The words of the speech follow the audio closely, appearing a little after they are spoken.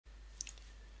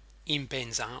In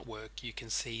Ben's artwork, you can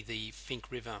see the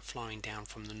Fink River flowing down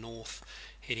from the north,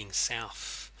 heading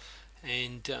south,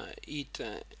 and it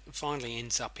finally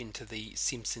ends up into the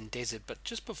Simpson Desert. But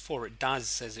just before it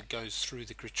does, as it goes through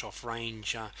the Gritchoff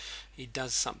Range, it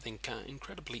does something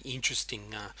incredibly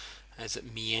interesting as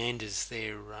it meanders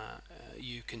there.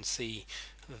 You can see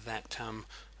that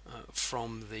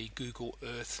from the Google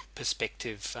Earth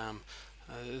perspective,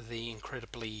 the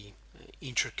incredibly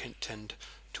intricate and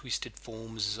twisted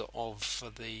forms of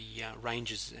the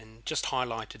ranges, and just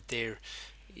highlighted there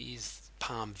is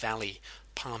Palm Valley.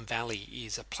 Palm Valley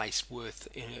is a place worth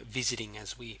visiting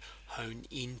as we hone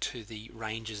into the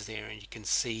ranges there, and you can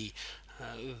see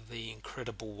the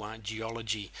incredible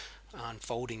geology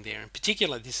unfolding there. In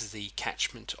particular, this is the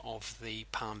catchment of the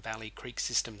Palm Valley Creek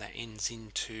system that ends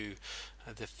into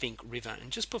the Fink River,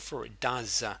 and just before it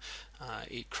does,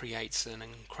 it creates an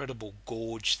incredible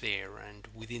gorge there, and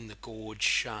within the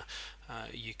gorge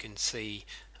you can see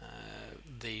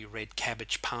the red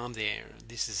cabbage palm there.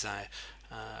 This is a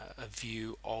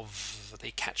view of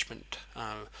the catchment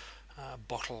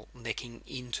bottlenecking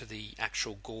into the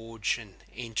actual gorge and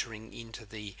entering into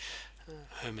the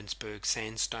Hermannsburg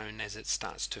sandstone as it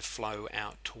starts to flow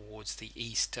out towards the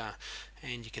east,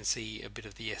 and you can see a bit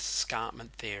of the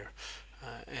escarpment there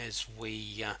as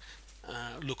we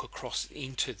look across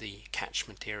into the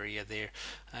catchment area there.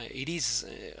 It is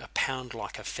a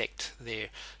pound-like effect there,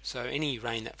 so any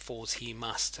rain that falls here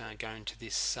must go into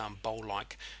this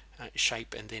bowl-like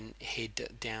shape and then head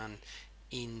down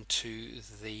into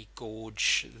the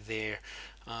gorge there.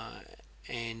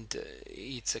 And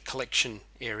it's a collection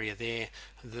area there.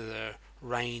 The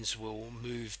rains will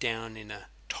move down in a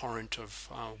torrent of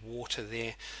water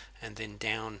there, and then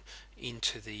down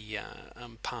into the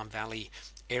Palm Valley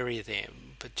area there.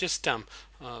 But just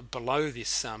below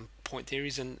this point, there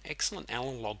is an excellent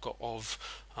analogue of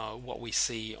what we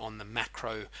see on the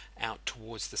macro out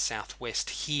towards the southwest.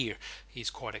 Here is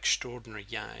quite extraordinary.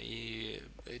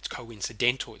 It's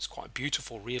coincidental. It's quite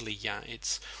beautiful, really.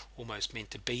 It's almost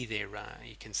meant to be there.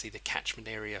 You can see the catchment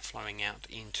area flowing out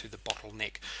into the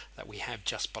bottleneck that we have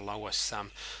just below us,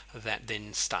 that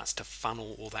then starts to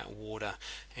funnel all that water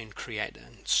and create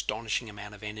an astonishing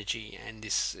amount of energy and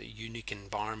this unique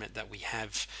environment that we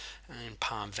have in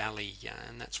Palm Valley,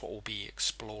 and that's what we'll be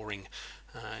exploring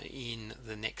in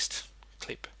the next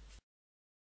clip.